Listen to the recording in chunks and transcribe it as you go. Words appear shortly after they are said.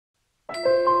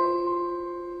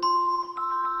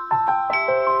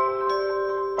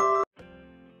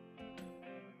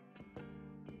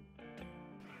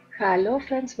Hello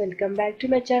friends, welcome back to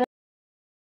my channel.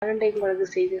 நான் உங்களுக்கு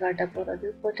செய்து காட்ட போறது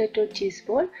பொட்டேட்டோ சீஸ்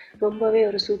பால். ரொம்பவே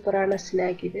ஒரு சூப்பரான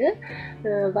ஸ்நாக் இது.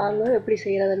 வாங்க எப்படி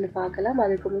செய்யறதுன்னு பார்க்கலாம்.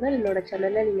 அதுக்கு முதல்ல என்னோட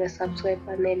சேனலை நீங்க சப்ஸ்கிரைப்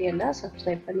பண்ணலைன்னா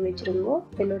சப்ஸ்கிரைப் பண்ணி வச்சிருங்க.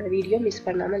 என்னோட வீடியோ மிஸ்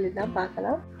பண்ணாம எல்லாம்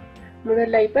பார்க்கலாம்.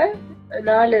 முதல்ல இப்ப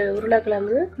 4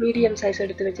 உருளைக்கிழங்கு மீடியம் சைஸ்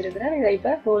எடுத்து வச்சிருக்கிறேன். இதை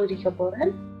இப்ப ஹோல் அடிக்க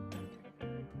போறேன்.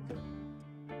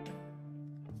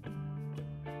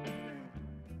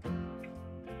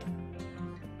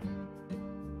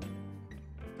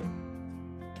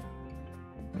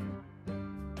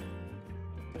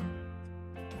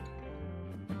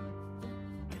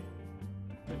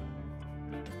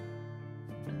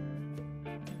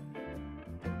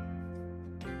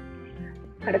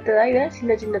 அடுத்ததா இதை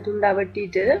சின்ன சின்ன துண்டா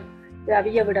வெட்டிட்டு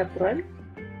அவிய விட போறேன்.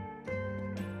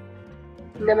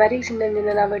 இந்த மாதிரி சின்ன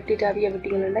சின்னதா வெட்டிட்டு அவிய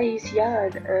விட்டீங்கன்னா ஈஸியா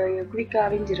குவிக்கா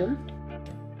அவிஞ்சிரும்.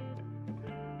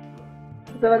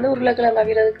 இப்ப உருளைக்கிழங்கு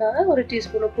அவியறதுக்காக 1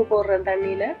 டீஸ்பூன் உப்பு போடுறேன்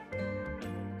தண்ணியில.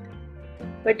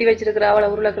 வெட்டி வச்சிருக்கிற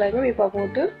அவ்வளவு உருளைக்கிழங்கும் இப்ப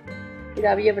போட்டு இதை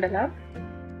அவிய விடலாம்.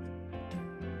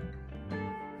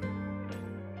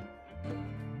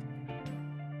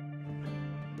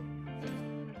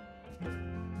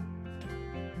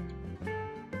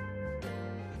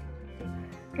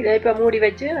 இதை இப்ப மூடி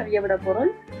வச்சு அவிய விட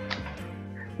போறோம்.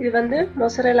 இது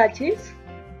மொசரேலா சீஸ்.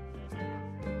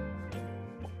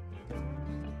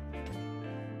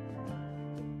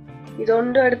 இது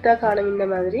ஒன்று எடுத்தா காணும் இந்த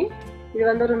மாதிரி. இது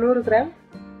ஒரு 100 கிராம்.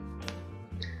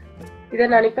 இதை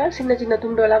நான் இப்ப சின்ன சின்ன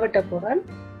துண்டுகளா வெட்ட போறேன்.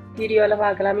 வீடியோல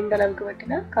பார்க்கலாம் இந்த அளவுக்கு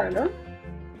வெட்டினா காணும்.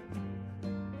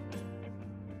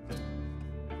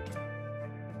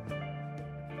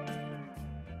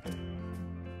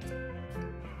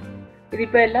 இது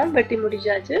இப்ப எல்லாம் வெட்டி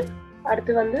முடிச்சாச்சு.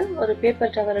 அடுத்து ஒரு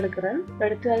பேப்பர் டவல் எடுக்கிறேன்.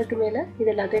 எடுத்து அதுக்கு மேல இது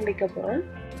எல்லாத்தையும் வைக்க போறேன்.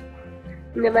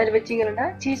 இந்த மாதிரி வச்சிங்கன்னா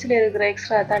சீஸ்ல இருக்கிற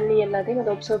எக்ஸ்ட்ரா தண்ணி எல்லாத்தையும்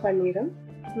அதை அப்சர்வ் பண்ணிடும்.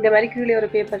 இந்த மாதிரி கீழே ஒரு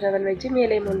பேப்பர் டவல் வச்சு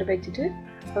மேலேயும் கொண்டு வச்சுட்டு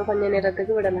கொஞ்ச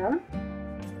நேரத்துக்கு விடலாம்.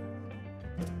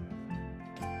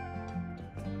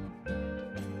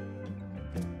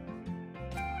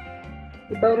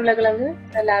 இப்ப உருளைக்கிழங்கு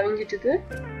நல்லா அவிஞ்சிட்டு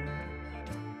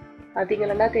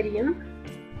பாத்தீங்கன்னா தெரியும்.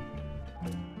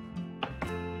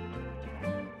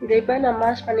 இதை இப்ப நான்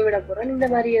மேஷ் பண்ணி விட போறேன். இந்த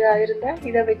மாதிரி ஏதாவது இருந்தா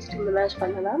இதை வச்சுட்டு இந்த மேஷ்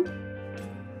பண்ணலாம்.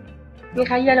 நீங்க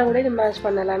கையால கூட இது மேஷ்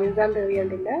பண்ணலாம். இதுதான்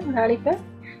தேவையான இல்லை. நான் இப்ப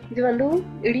இது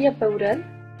இடியப்ப உரல்.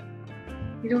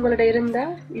 இது உங்கள்ட்ட இருந்தா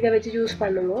இதை வச்சு யூஸ்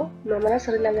பண்ணுங்க. நம்மளா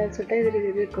ஸ்ரீலங்கா சொல்லிட்டு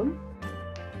இது இருக்கும்.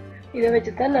 இதை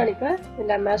வச்சுதான் நான் இப்ப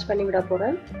எல்லாம் மேஷ் பண்ணி விட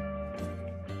போறேன்.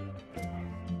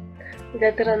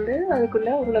 இதை திறந்து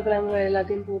அதுக்குள்ள உருளைக்கிழங்கு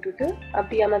எல்லாத்தையும் போட்டுட்டு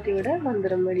அப்படி அமர்த்தி விட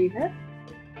வந்துடும் வெளியில.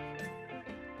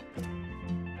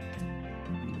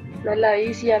 நல்லா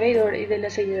ஈஸியாவே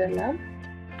இதெல்லாம் செய்யலாம்.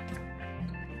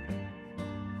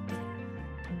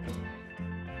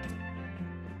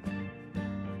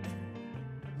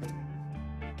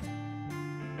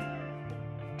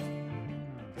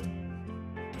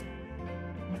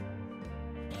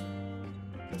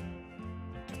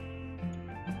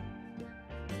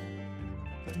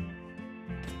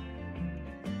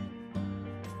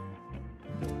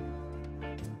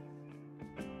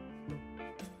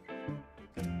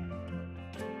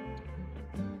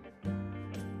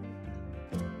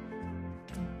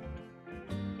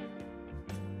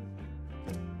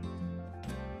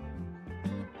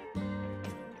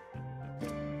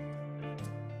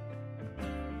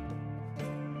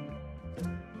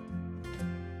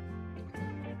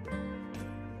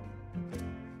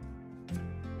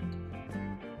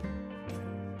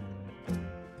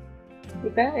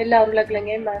 இப்ப எல்லா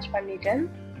உருளைக்கிழங்கையும் மேஷ் பண்ணிட்டேன்.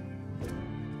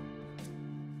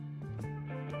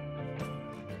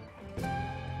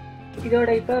 இதோட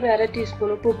இப்ப ஒரு 1/2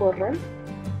 டீஸ்பூன் உப்பு போடுறேன்.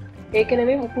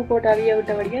 ஏற்கனவே உப்பு போட்டு அவிய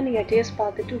விட்டபடியா நீங்க டேஸ்ட்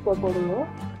பார்த்துட்டு உப்பு போடுங்க.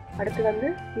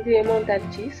 அடுத்து இது எமௌண்டல்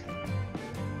சீஸ்.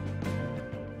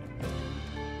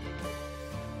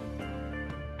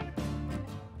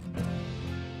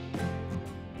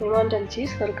 எமௌண்டல்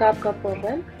சீஸ் ஒரு 1/4 கப்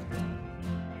போடுறேன்.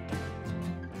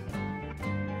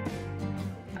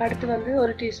 அடுத்து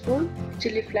 1 டீஸ்பூன்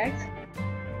சில்லி ஃபிளாக்ஸ்.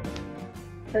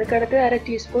 அதுக்கடுத்து 1/2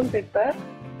 டீஸ்பூன் பெப்பர்.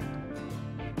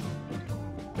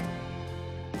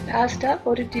 லாஸ்டா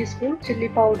 1 டீஸ்பூன்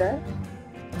சில்லி பவுடர்.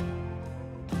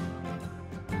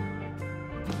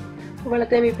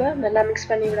 இவ்வளத்தையும் இப்ப நல்லா மிக்ஸ்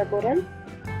பண்ணி விட போறேன்.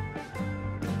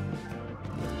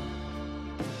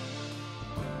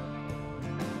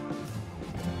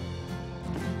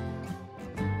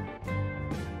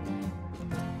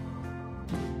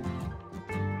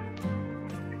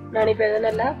 நான் இப்ப இதை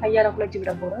நல்லா கையால குழைச்சி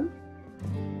விட போறேன்.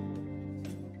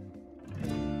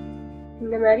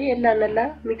 இந்த மாதிரி எல்லாம் நல்லா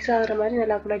மிக்ஸ் ஆகுற மாதிரி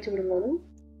நல்லா குழைச்சி விடுங்க.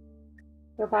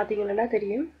 இப்போ பார்த்தீங்கன்னா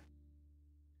தெரியும்.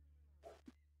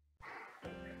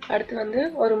 அடுத்து வந்து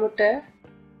ஒரு முட்டை,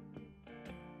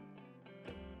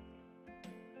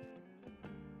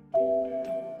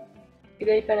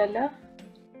 இதை இப்போ நல்லா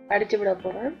அடிச்சு விட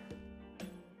போறேன்.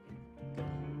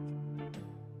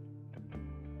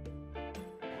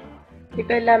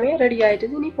 இப்போ எல்லாமே ரெடி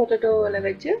ஆயிடுது. இனி பொட்டேட்டோல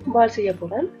வச்சு பால் செய்ய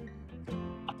போறேன்.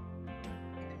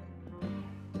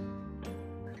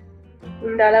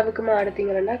 இந்த அளவுக்கு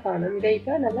எடுத்தீங்கன்னா காணும். இதை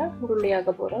இப்போ நல்லா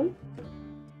உருண்டையாக்க போறோம்.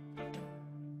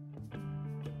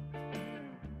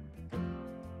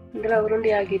 இதில்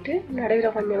உருண்டையாக்கிட்டு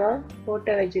நடுவில் கொஞ்சமா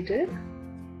போட்டை வச்சுட்டு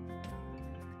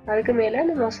அதுக்கு மேலே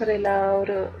இந்த மொசரெல்லா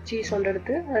ஒரு சீஸ் ஒன்று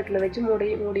எடுத்து அதுக்குள்ள வச்சு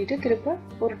மூடிட்டு திரும்ப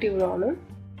உருட்டி விடணும்.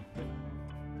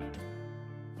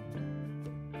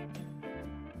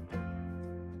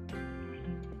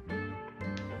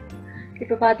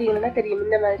 இப்போ பார்த்தீங்கன்னா தெரியும்,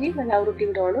 இந்த மாதிரி நல்லா உருட்டி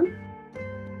விடணும்.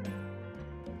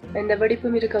 எந்த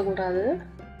வெடிப்பும் இருக்கக்கூடாது.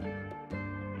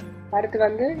 அடுத்து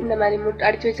வந்து இந்த மாதிரி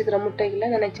அடிச்சு வச்சுக்கிற முட்டைகளை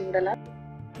நினைச்சு விடலாம்.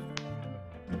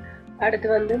 அடுத்து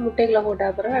வந்து முட்டைகளை போட்ட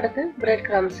அப்புறம் அடுத்து பிரெட்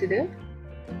கிரம்ஸ் இது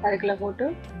அதுக்குள்ள போட்டு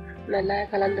நல்லா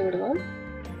கலந்து விடுவோம்.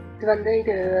 இது வந்து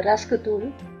இது ரஸ்க் தூள்.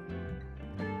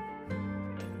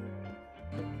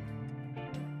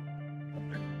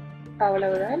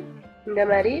 அவ்வளவுதான். இந்த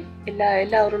மாதிரி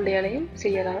எல்லா உருண்டைகளையும்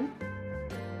செய்யலாம்.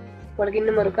 உங்களுக்கு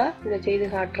இன்னும் இருக்கா இதை செய்து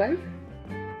காட்டுறேன்.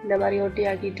 இந்த மாதிரி ஒட்டி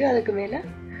ஆக்கிட்டு அதுக்கு மேலே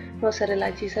மொசரெல்லா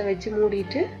சீஸை வச்சு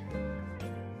மூடிட்டு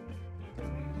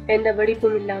எந்த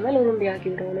வெடிப்பும் இல்லாமல் உருண்டையாக்கி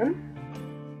விடணும்.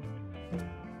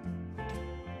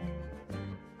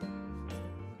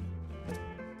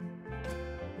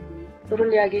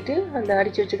 உருண்டையாக்கிட்டு அந்த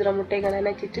அடிச்சு வச்சுக்கிற முட்டைகளை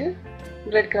நினைச்சிட்டு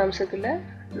பிரெட் கிரம்ஸுக்குள்ள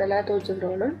நல்லா துவைச்சு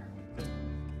விடணும்.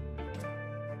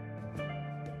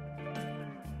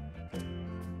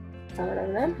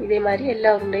 அவ்வளவுதான். இதே மாதிரி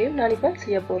எல்லா உருண்டையும் நான் இப்போ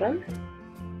செய்ய போறேன்.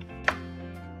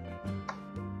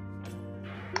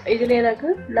 இதுல எனக்கு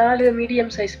 4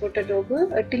 மீடியம் சைஸ் பொட்டேட்டோக்கு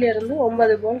 8 இருந்து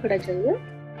 9 பால் கிடைச்சது.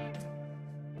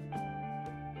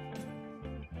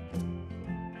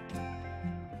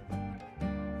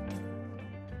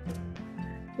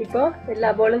 இப்போ எல்லா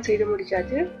பாலும் செய்து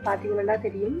முடிச்சாச்சு. பாத்தீங்கன்னா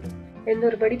தெரியும், எந்த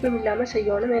ஒரு வெடிப்பும் இல்லாம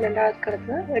செய்யணும். ஏனென்றால்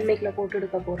அதுக்கடுத்து எண்ணெய்க்குள்ள போட்டு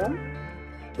எடுக்க போறோம்.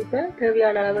 இப்போ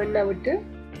தேவையான அளவு எண்ணெய் விட்டு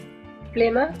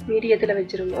ஃப்ளேமை மீடியத்தில்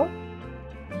வச்சிருந்தோம்.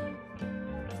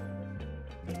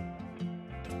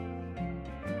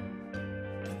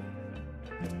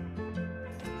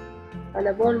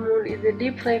 அந்த பால் இது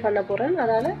டீப் ஃப்ரை பண்ண போறேன்.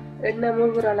 அதனால எண்ணெய்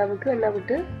மூழ்கிற அளவுக்கு எண்ணெய்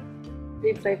விட்டு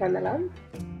டீப் ஃப்ரை பண்ணலாம்.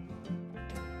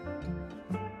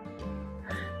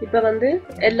 இப்போ வந்து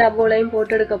எல்லா பாலையும்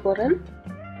போட்டு எடுக்க போறேன்.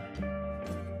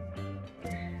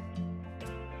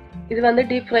 இது வந்து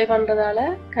டீப் ஃப்ரை பண்றதால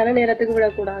கரை நேரத்துக்கு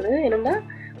விடக்கூடாது. ஏன்னா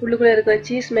உள்ளுக்குள்ள இருக்கிற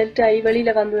சீஸ் மெல்ட் ஆகி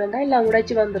வெளியில வந்ததுன்னா எல்லாம்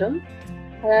உடைச்சி வந்துடும்.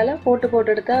 அதனால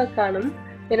போட்டு எடுத்தா காணும்.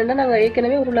 ஏன்னா நாங்கள்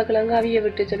ஏற்கனவே உருளைக்கிழங்கு அவிய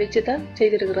விட்டு வச்சு தான்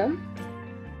செய்திருக்கிறோம்.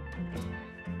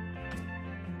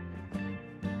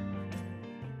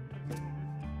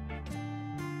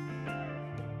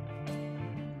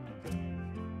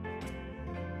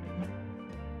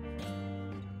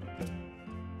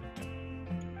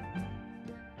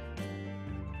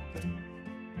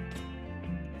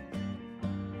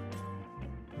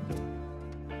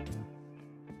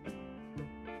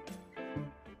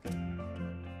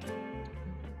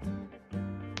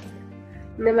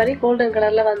 இந்த மாதிரி கோல்டன்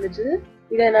கலர்ல வந்துட்டு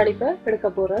இதை நான் இப்ப எடுக்க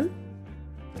போறேன்.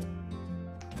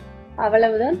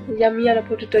 அவ்வளவுதான். யம்மியான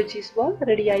பொட்டேட்டோ சீஸ் பால்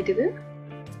ரெடி ஆயிட்டுது.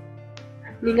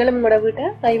 நீங்களும் உங்களோட வீட்டை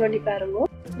ட்ரை பண்ணி பாருங்க.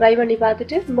 ட்ரை பண்ணி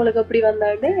பார்த்துட்டு உங்களுக்கு எப்படி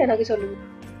வந்தான்னு எனக்கு சொல்லுங்க.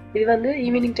 இது வந்து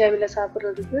ஈவினிங் டைம்ல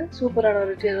சாப்பிட்றதுக்கு சூப்பரான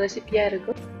ஒரு ரெசிபியா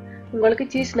இருக்கும். உங்களுக்கு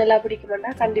சீஸ் நல்லா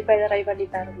பிடிக்கும்னா கண்டிப்பா இதை ட்ரை பண்ணி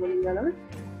பாருங்க. நீங்களும்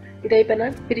இதை இப்ப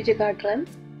நான் பிரிச்சு காட்டுறேன்.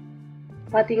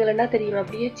 பாத்தீங்கன்னா தெரியும்,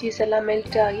 அப்படியே சீஸ் எல்லாம்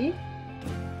மெல்ட் ஆகி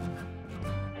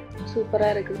சூப்பரா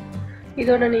இருக்கு.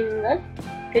 இதோட நீங்கள்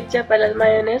கெச்சப் அல்லது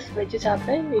மயோனேஸ் வச்சு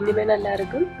சாப்பிட இனிமே நல்லா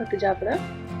இருக்கும். தொட்டு சாப்பிட.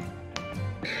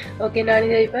 ஓகே, நான்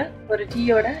இதை இப்ப ஒரு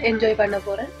டீயோட என்ஜாய் பண்ண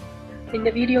போறேன். இந்த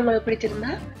வீடியோ உங்களுக்கு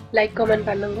பிடிச்சிருந்தா லைக் கமெண்ட்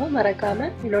பண்ணுங்க. மறக்காம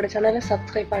என்னோட சேனலை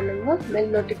சப்ஸ்கிரைப் பண்ணுங்க.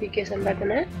 பெல் நோட்டிபிகேஷன்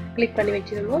பட்டனை கிளிக் பண்ணி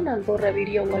வச்சிருங்க. நான் போடுற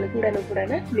வீடியோ உங்களுக்கு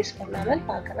உடனுக்குடனே மிஸ் பண்ணாமல்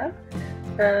பார்க்கலாம்.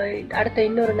 அடுத்த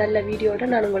இன்னொரு நல்ல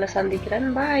வீடியோட நான் உங்களை சந்திக்கிறேன்.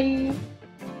 பாய்.